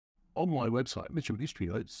On my website, Mitcham History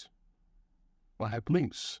Notes, I have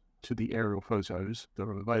links to the aerial photos that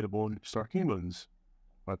are available on Historic England's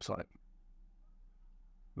website.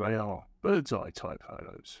 They are bird's eye type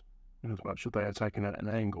photos, in as much as they are taken at an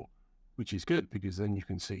angle, which is good because then you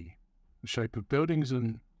can see the shape of buildings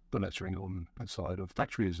and the lettering on the side of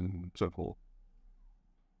factories and so forth.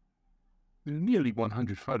 There are nearly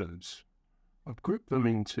 100 photos. I've grouped them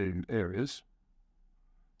into areas.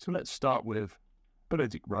 So let's start with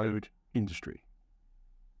Benedict Road Industry.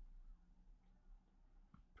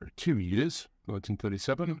 For 2 years,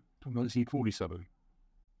 1937 to 1947.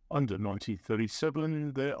 Under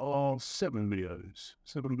 1937, there are 7 videos.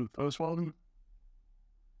 7 of the first one.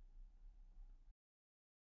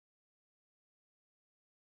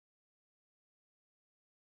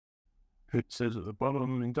 It says at the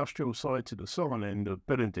bottom, industrial site to the southern end of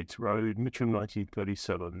Benedict Road, Mitcham,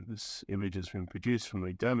 1937. This image has been produced from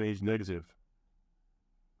a damaged negative.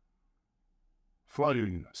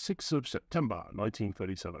 Flown, 6th of September,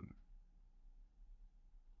 1937.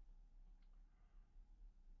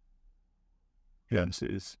 Yes,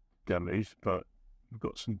 it is damaged, but we've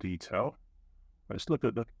got some detail. Let's look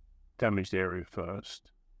at the damaged area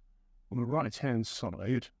first. On the right-hand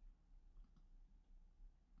side,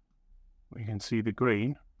 we can see the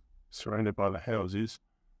green surrounded by the houses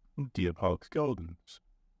of Deer Park Gardens.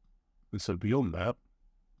 And so beyond that,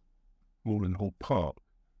 Malden Hall Park,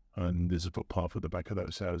 and there's a footpath at the back of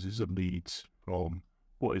those houses that leads from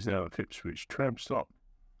what is now the Ipswich tram stop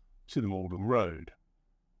to the Malden Road.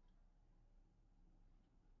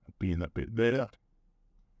 Being that bit there,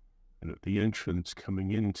 and at the entrance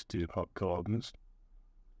coming into Deer Park Gardens,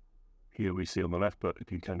 here we see on the left, but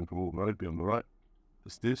if you came from Malden Road, it'd be on the right,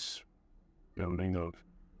 there's this building of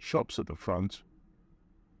shops at the front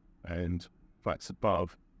and flats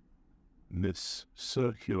above, and this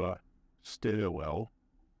circular stairwell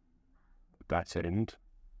at that end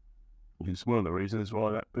is one of the reasons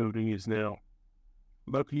why that building is now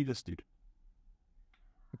locally listed.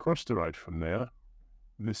 Across the road from there,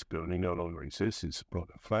 this building no longer exists. It's a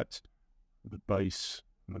block of flats. At the base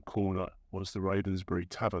in the corner was the Ravensbury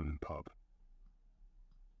Tavern pub.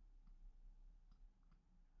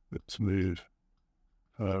 Let's move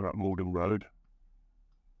up Malden Road.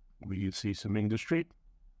 We can see some industry.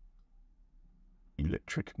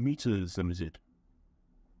 Electric Meters Limited.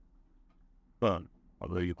 I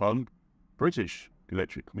beg your pardon, British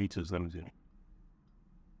Electric Meters Limited.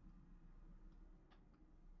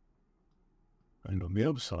 And on the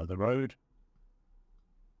other side of the road,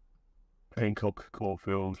 Hancock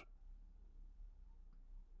Caulfield,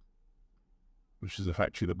 which is a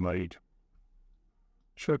factory that made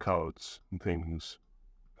show cards and things,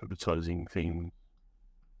 advertising things.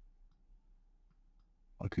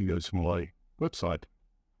 I can go to my website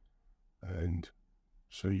and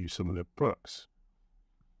show you some of their products.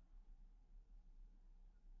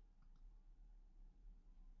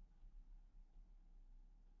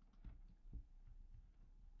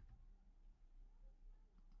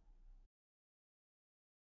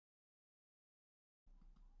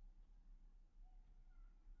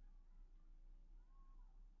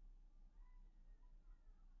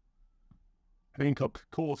 Hancock,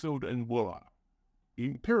 Caulfield and Waller.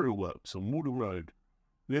 Imperial Works on Malden Road.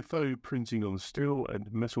 Litho printing on steel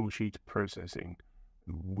and metal sheet processing,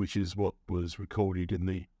 which is what was recorded in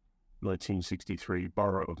the 1963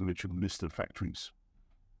 Borough of Mitcham list of factories.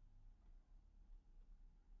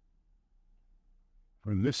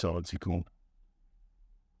 From this article,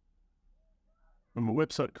 from a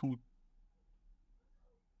website called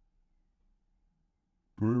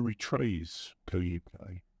Brewery Trays Co.uk.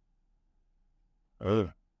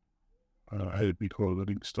 I had it before the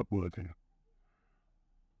link stopped working.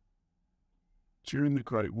 During the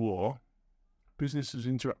Great War, business was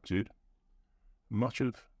interrupted. Much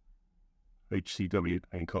of HCW,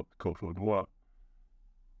 Hancock, Caulfield and Waller,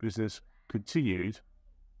 business continued.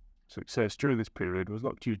 Success during this period was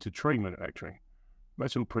not due to train manufacturing.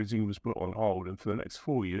 Metal printing was put on hold, and for the next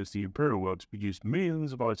 4 years, the Imperial Works produced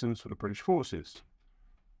millions of items for the British forces.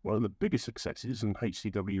 One of the biggest successes in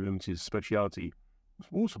HCW Limited's speciality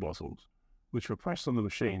was water bottles, which were pressed on the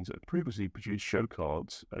machines that previously produced show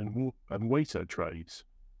cards and waiter trays.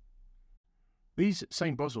 These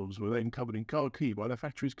same bottles were then covered in khaki by the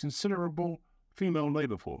factory's considerable female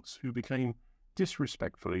labour force, who became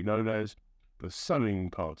disrespectfully known as the Sewing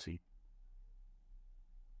Party.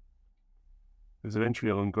 There's an entry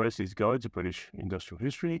on Grace's Guide to British Industrial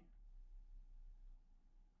History.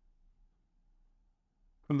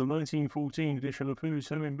 From the 1914 edition of Who's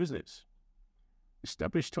Who in Business.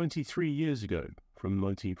 Established 23 years ago from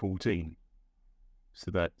 1914.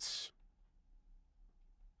 So that's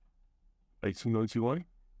 1891.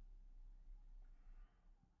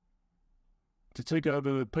 To take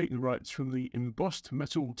over the patent rights from the Embossed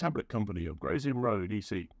Metal Tablet Company of Gray's Inn Road,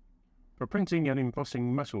 EC, for printing and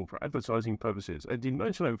embossing metal for advertising purposes, and in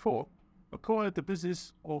 1904 acquired the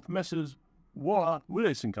business of Messrs.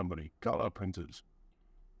 Willis and Company, colour printers,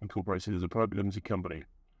 incorporated as a private limited company.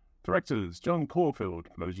 Directors: John Caulfield,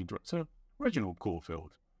 managing director; Reginald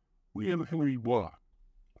Caulfield; William Henry Waller.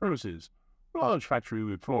 Premises: large factory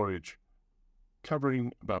with floorage,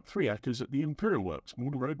 covering about 3 acres at the Imperial Works,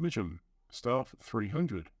 Morton Road, Mitcham. Staff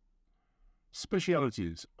 300.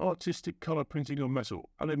 Specialities: artistic colour printing on metal,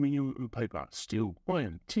 aluminium and paper, steel,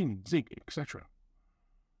 iron, tin, zinc, etc.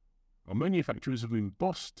 Are manufacturers of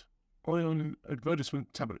embossed iron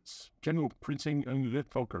advertisement tablets, general printing and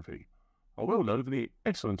lithography. Are well known for the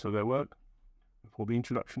excellence of their work for the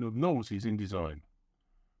introduction of novelties in design.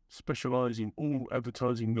 Specialise in all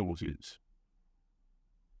advertising novelties.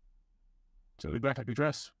 Telegraphic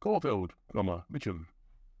address: Caulfield, Mitcham.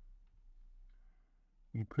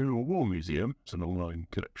 Imperial War Museum. It's an online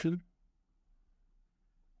collection.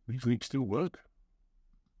 These links still work.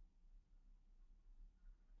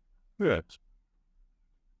 Yes.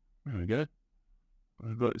 There we go.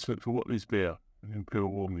 I've got it for Watley's Beer, the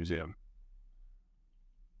Imperial War Museum.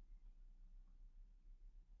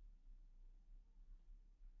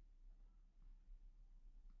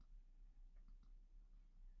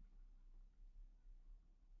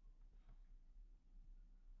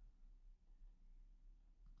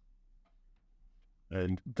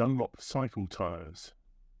 And Dunlop cycle tyres.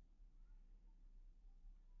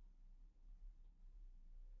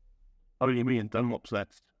 Only me and Dunlop's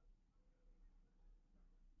left.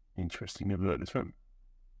 Interesting, never heard this one.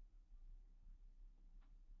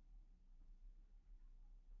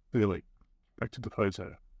 Anyway, back to the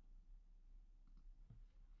photo.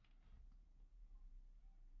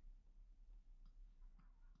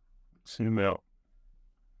 Zoom out.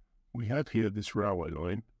 We have here this railway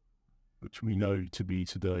line, which we know to be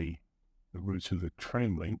today the route of the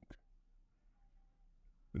tram link.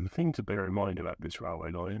 And the thing to bear in mind about this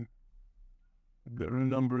railway line, there are a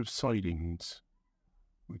number of sidings,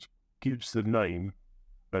 which gives the name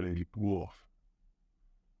Benedict Wharf.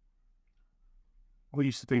 I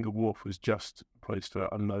used to think a wharf was just a place for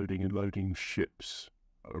unloading and loading ships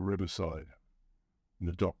at a riverside, in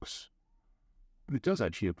the docks. But it does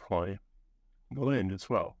actually apply on the land as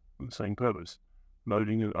well, for the same purpose.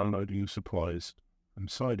 Loading and unloading of supplies and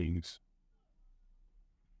sidings.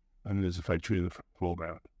 And there's a factory in the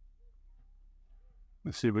foreground.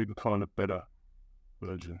 Let's see if we can find a better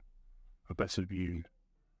version, a better view.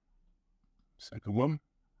 Second one.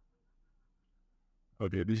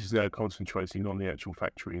 Okay, this is now concentrating on the actual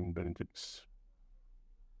factory in Benedict's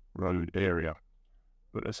Road area.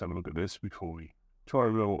 But let's have a look at this before we try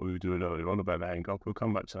and remember what we were doing earlier on about the Hancock. We'll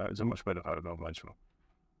come back to that. It's a much better photograph later on.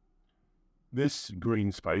 This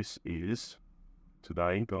green space is,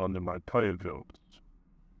 today, behind the Macaulay fields.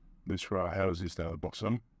 This row of houses down the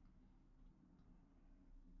bottom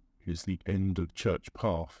is the end of Church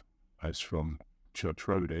Path, as from Church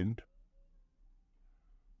Road end.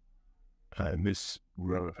 And this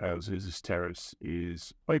row of houses, this terrace,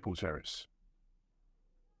 is Maple Terrace.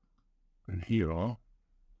 And here are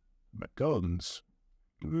back gardens.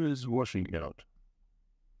 There's washing out.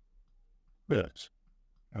 Yes.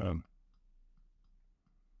 And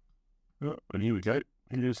here we go.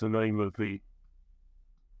 Here's the name of the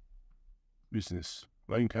business: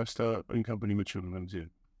 Lancaster and Company Mitcham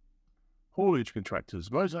Limited. Haulage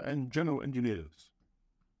contractors, motor and general engineers.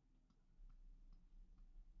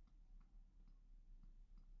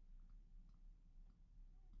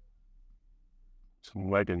 Some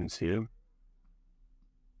wagons here.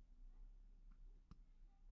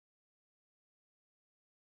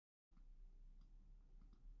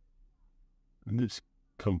 And this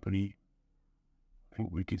company, I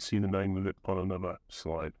think we could see the name of it on another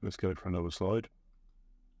slide. Let's go for another slide.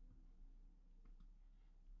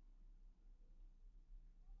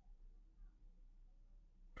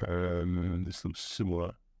 And this looks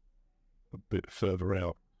similar a bit further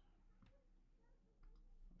out.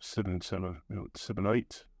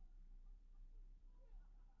 778.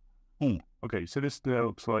 Okay, so this now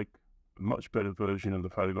looks like a much better version of the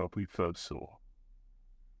photograph we first saw.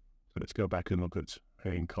 So let's go back and look at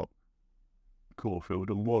Hancock, Caulfield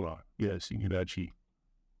and Waller. Yes, you can actually,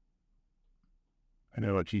 I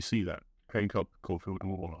now actually see that. Hancock, Caulfield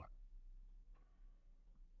and Waller.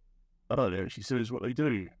 Oh, there she says what they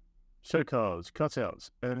do. Show cards, cutouts,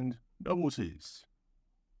 and novelties.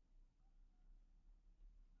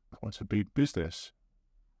 Quite a big business.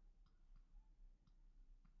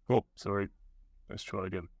 Oh, sorry. Let's try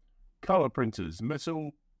again. colour printers,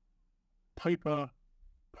 metal, paper,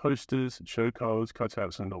 posters, show cards,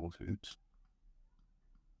 cutouts and novelties.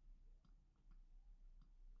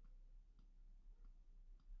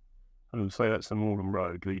 I would say that's the Malden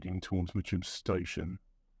Road leading towards Mitcham Station.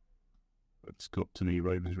 It's got to be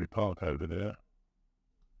Ravensbury Park over there.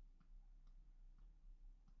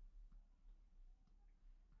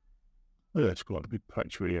 Oh, that's quite a big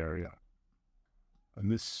factory area.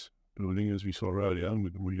 And this building, as we saw earlier, and we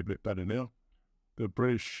can read a bit better now, the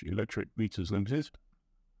British Electric Meters Limited.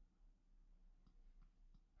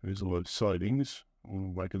 There's all those sidings,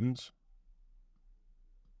 all wagons.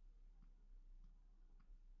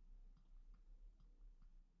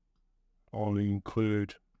 I'll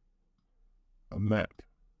include a map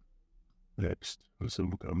next. Let's have a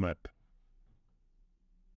look at a map.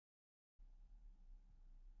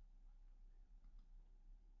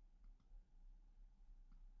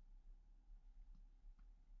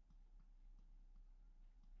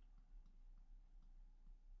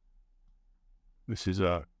 This is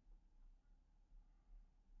a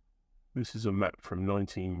map from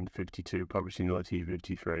 1952, published in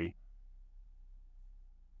 1953.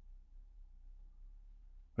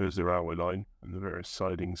 There's the railway line and the various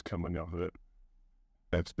sidings coming off of it.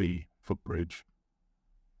 That's the footbridge.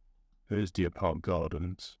 There's Deer Park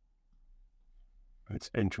Gardens.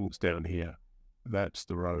 Its entrance down here. That's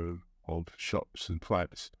the row of shops and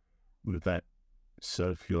flats with that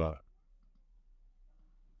circular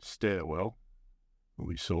stairwell that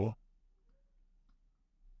we saw.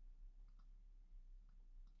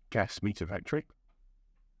 Gas meter factory.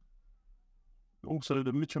 Also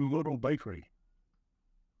the Mitcham Model Bakery.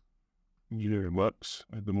 Engineering works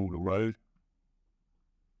at the Malden Road.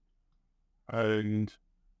 And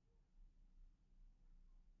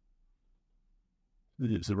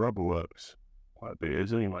it's the rubber works. Quite a bit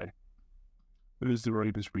is anyway. There's the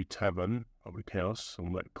Ravensbury Tavern, public house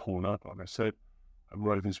on that corner, like I said, and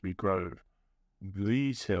Ravensbury Grove.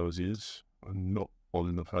 These houses are not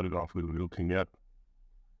on the photograph we were looking at.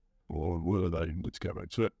 Or were they? Let's go back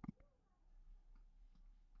to it.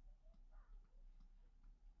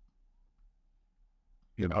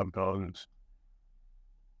 You know, gardens.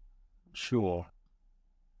 Sure.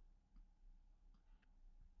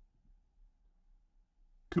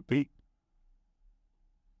 Could be.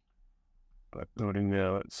 That building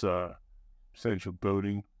there, that's central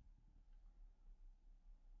building.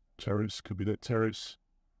 Terrace, could be that terrace.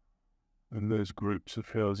 And there's groups of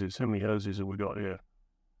houses. How many houses have we got here?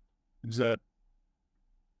 Is that?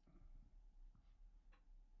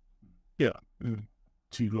 Yeah,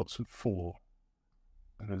 2 lots of 4.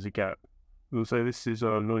 And there's a gap. We'll say this is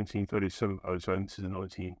a 1937 photo, and this is a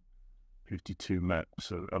 1952 map,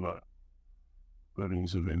 so other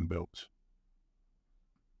buildings have been built.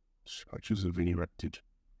 Structures have been erected.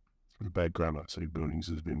 Bad grammar, so buildings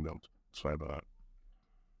have been built. Sorry about that.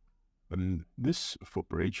 And this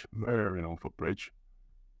footbridge, very long footbridge,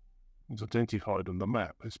 is identified on the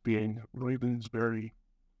map as being Ravensbury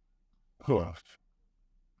Wharf.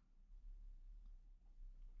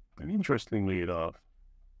 And interestingly enough,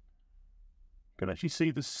 you can actually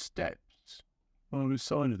see the steps on the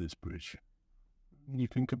side of this bridge. You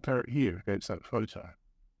can compare it here against that photo.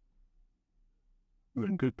 A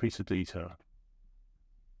good piece of detail.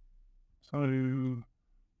 So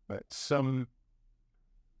that's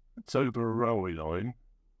over a railway line.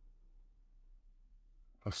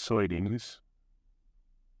 Of sidings.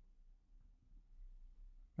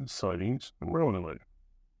 And sidings and railway line.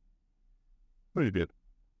 Very good.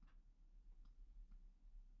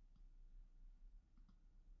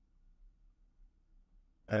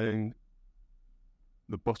 And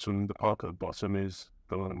the bottom, the park at the bottom is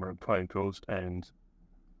the London playing fields, and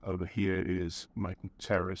over here is Maple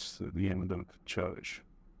Terrace at the end of the church.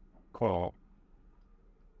 Quite a lot.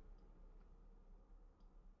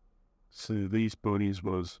 So these buildings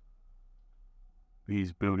were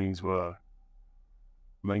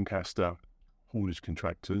Lancaster haulage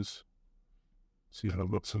contractors. See if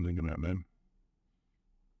I've got something about them.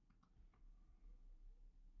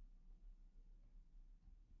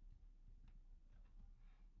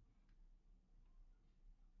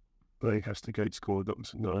 Lancaster Gate Score,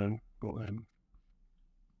 got them.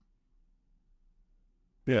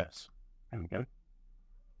 Yes, there we go.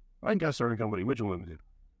 Lancaster and Company, Mitcham Limited.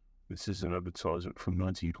 This is an advertisement from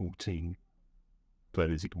 1914.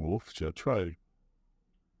 Benedict Wharf Church Road.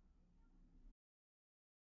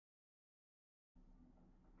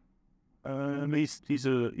 These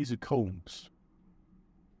are coals.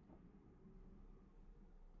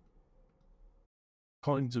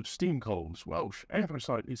 Kinds of steam coals, Welsh,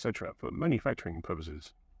 anthracite, etc., for manufacturing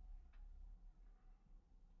purposes.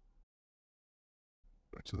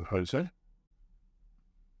 Back to the Jose.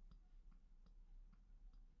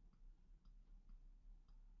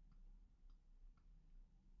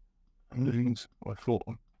 And I thought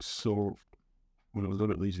I saw, when I was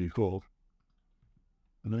on it these before,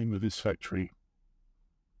 the name of this factory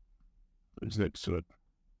is next to it.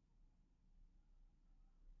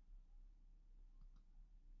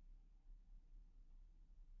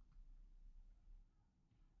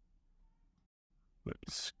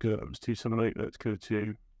 Let's go, that was 278, let's go to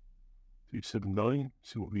 279,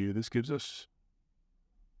 see what view this gives us.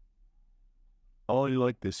 I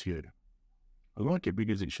like this view. I like it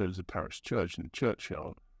because it shows the parish church and the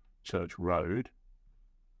churchyard, Church Road.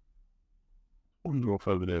 Wander off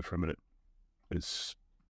over there for a minute. It's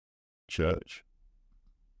church.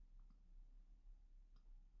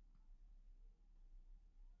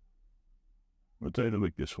 What day of the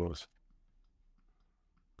week this was?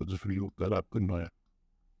 I just really looked that up, didn't I?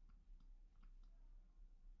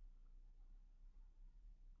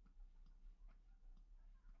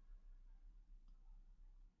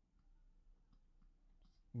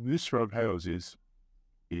 This row of houses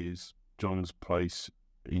is John's place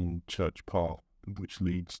in Church Park, which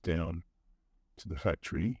leads down to the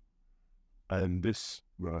factory. And this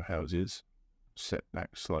row of houses, set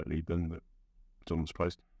back slightly than the John's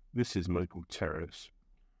place, this is Maple Terrace.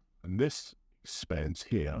 And this expands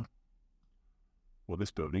here. What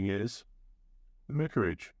this building is the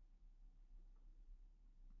vicarage.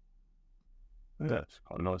 That's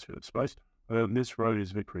quite a nice bit of space. This road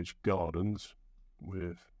is Vicarage Gardens,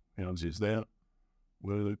 with houses there,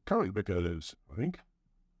 where the current vicar lives, I think.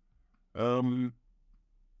 And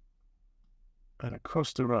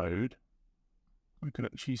across the road, we can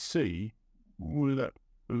actually see where that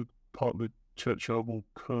part of the churchyard wall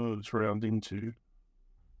curves round into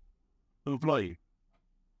the lane.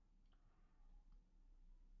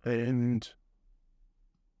 And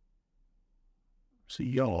it's a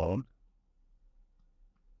yard,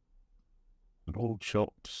 and old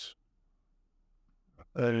shops,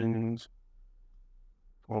 and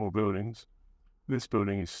old buildings. This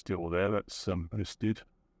building is still there, that's listed.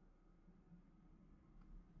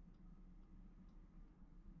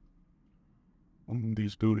 And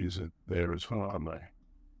these buildings are there as well, aren't they?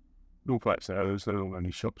 No flats now, there's no longer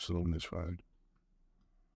any shops along this road.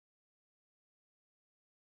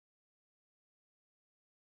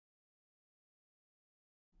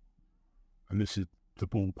 And this is the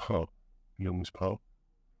Ball Pub, Young's Pub.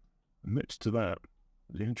 And next to that,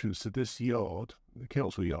 the entrance to this yard, the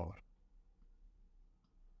council yard,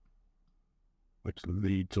 which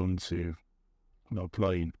leads on to Love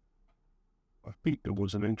Lane. I think there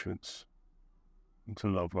was an entrance into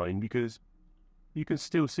Love Lane because you can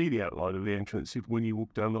still see the outline of the entrance when you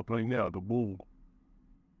walk down Love Lane now. The wall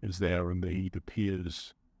is there and the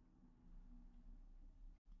piers.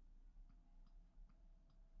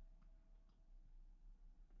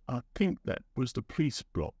 I think that was the police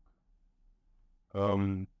block.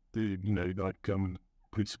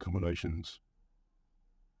 Police accommodations.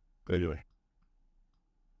 Anyway,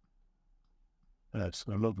 that's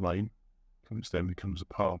a Love Lane. Comes then becomes a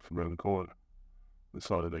path from around the corner, the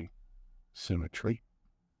side of the cemetery.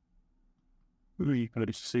 You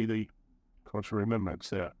can see the cultural remembrance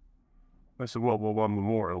there. That's a World War I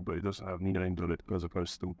memorial, but it doesn't have any names on it, as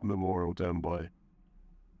opposed to the memorial down by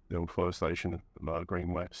the old fire station at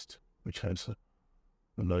Green West, which has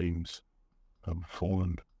the names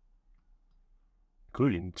fallen,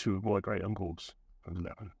 including two of my great uncles. I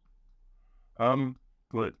want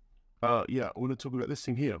to talk about this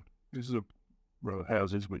thing here. This is a row of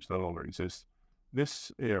houses which no longer exist.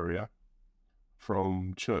 This area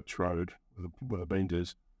from Church Road, where the Bend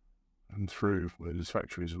is, and through where his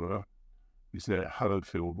factories were, is there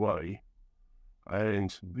Hallowfield Way,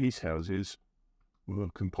 and these houses were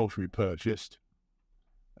compulsory purchased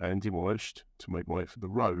and demolished to make way for the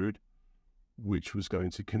road, which was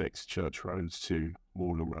going to connect Church Road to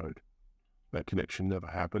Morland Road. That connection never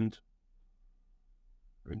happened,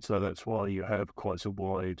 and so that's why you have quite a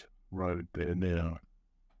wide road there now.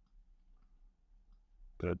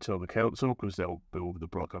 Don't tell the council, because they'll build the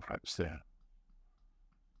block of flats there.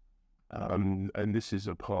 And this is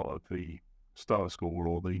a part of the Star School,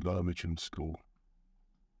 or the Lower Mitcham School.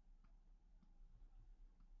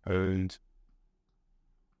 And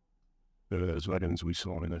those wagons we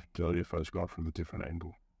saw in the earlier photograph from a different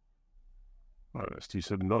angle. Right, that's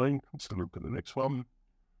 279. Let's have a look at the next one.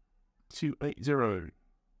 280.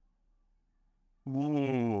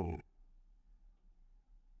 Whoa.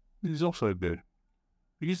 This is also good.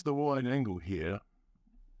 Because of the wide angle here,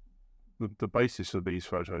 the basis of these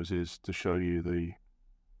photos is to show you the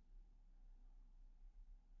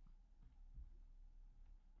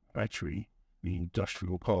factory, the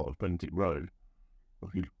industrial part of Benedict Road,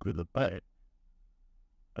 if you look at the back,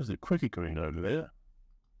 there's a cricket green over there.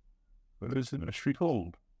 But there's the vestry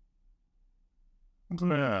hall.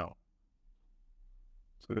 Now,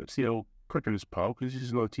 so that's the old cricketers' pub. This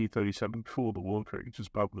is 1937, before the war. Cricketers'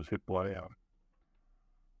 pub was hit by a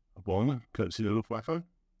bomb, courtesy of the Luftwaffe.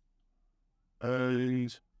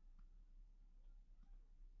 And,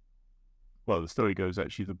 well, the story goes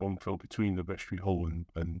actually the bomb fell between the vestry hall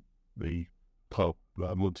and the pub.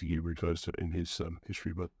 Montague refers to it in his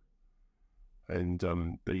history book. And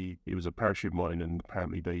it was a parachute mine, and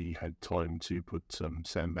apparently they had time to put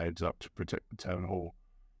sandbags up to protect the town hall.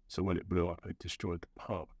 So when it blew up, it destroyed the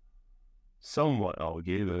pub. Some might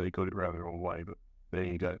argue that they got it round the wrong way, but there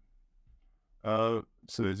you go.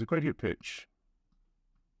 So there's a cricket pitch.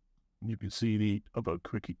 You can see the other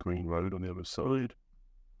cricket green road on the other side.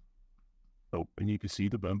 Oh, and you can see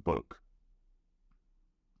the bamboo.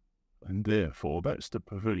 And therefore, that's the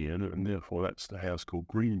pavilion, and therefore that's the house called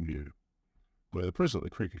Greenview, where the president of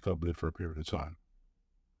the cricket club lived for a period of time.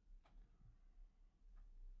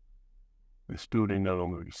 This building no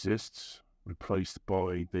longer exists, replaced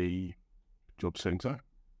by the job centre.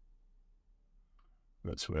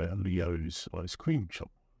 That's where Leo's ice cream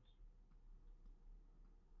shop.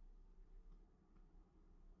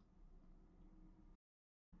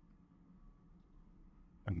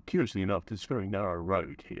 And curiously enough, this very narrow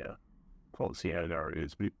road here, can't see how narrow it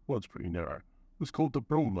is, but it was pretty narrow. It was called the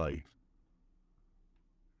Broadway.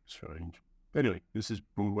 Strange. Anyway, this is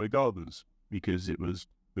Broadway Gardens, because it was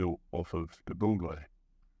built off of the Broadway.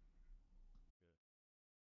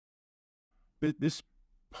 This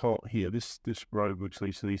part here, this road which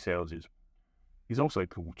leads to these houses, is also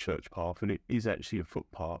called Church Path, and it is actually a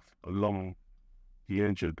footpath along the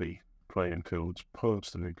edge of the playing fields,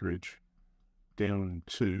 past the vicarage, down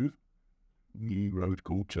to the road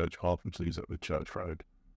called Church Path, which leads up the Church Road.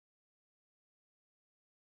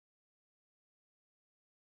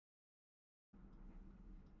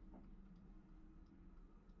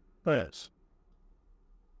 Yes.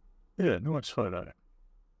 Yeah, nice photo.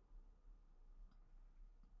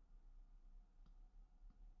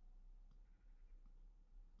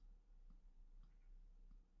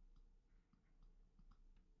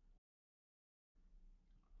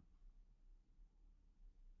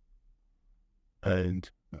 And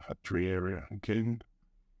the factory area again.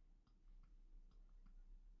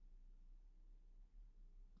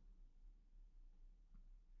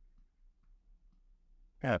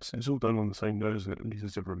 Yes, it's all done on the same nose, and these are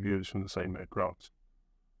different views from the same aircraft.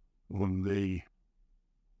 On the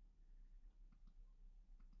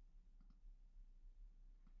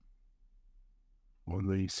on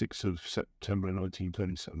the 6th of September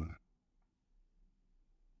 1927.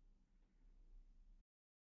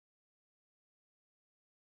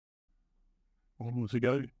 One more to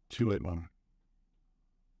go, 281.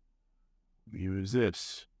 View is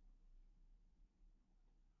this.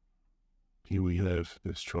 Here we have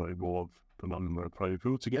this triangle of the London Road playing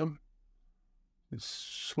fields again. It's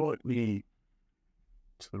slightly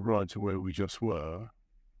to the right of where we just were.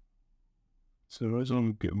 So as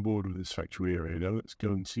I'm getting bored of this factory area now, let's go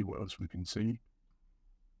and see what else we can see.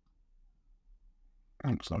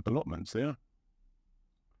 Looks like allotments there.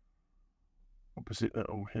 Opposite that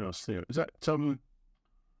old house there. Is that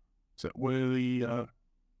where the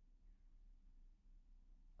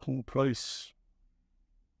whole place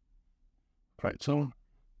plates on?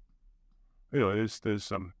 Anyway,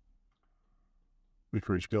 there's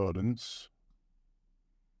Vicarage Gardens.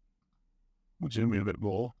 Which is a bit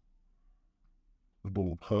more. The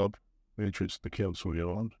Ball Pub, the entrance to the council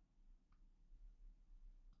yard.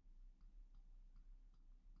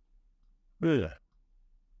 Yeah.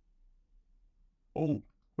 Oh,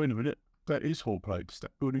 wait a minute. That is Hall Place,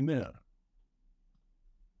 that building there.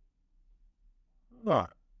 Ah,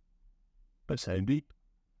 that's handy.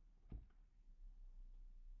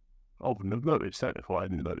 I wouldn't have noticed that if I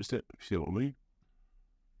hadn't noticed it, if you see what I mean.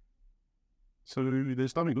 So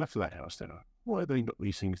there's nothing left of that house now. Why have they got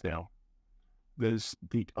these things now? There's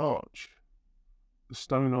the arch, the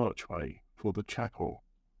stone archway for the chapel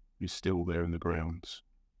is still there in the grounds.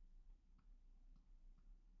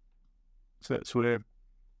 So that's where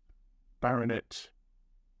Baronet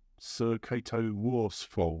Sir Cato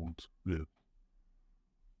Worsfold lived.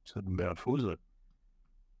 It's a mouthful, isn't it?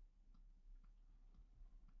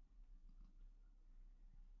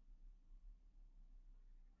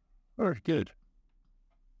 Very good.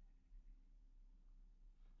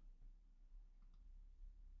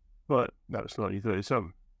 But that's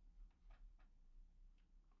 1937.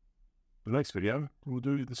 The next video, we'll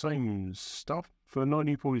do the same stuff for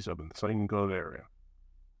 1947, the same kind of area.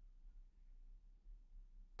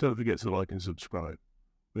 Don't forget to like and subscribe.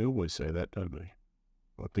 We always say that, don't we?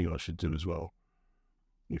 I think I should do as well.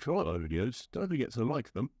 If you like my videos, don't forget to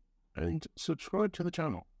like them and subscribe to the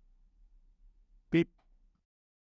channel.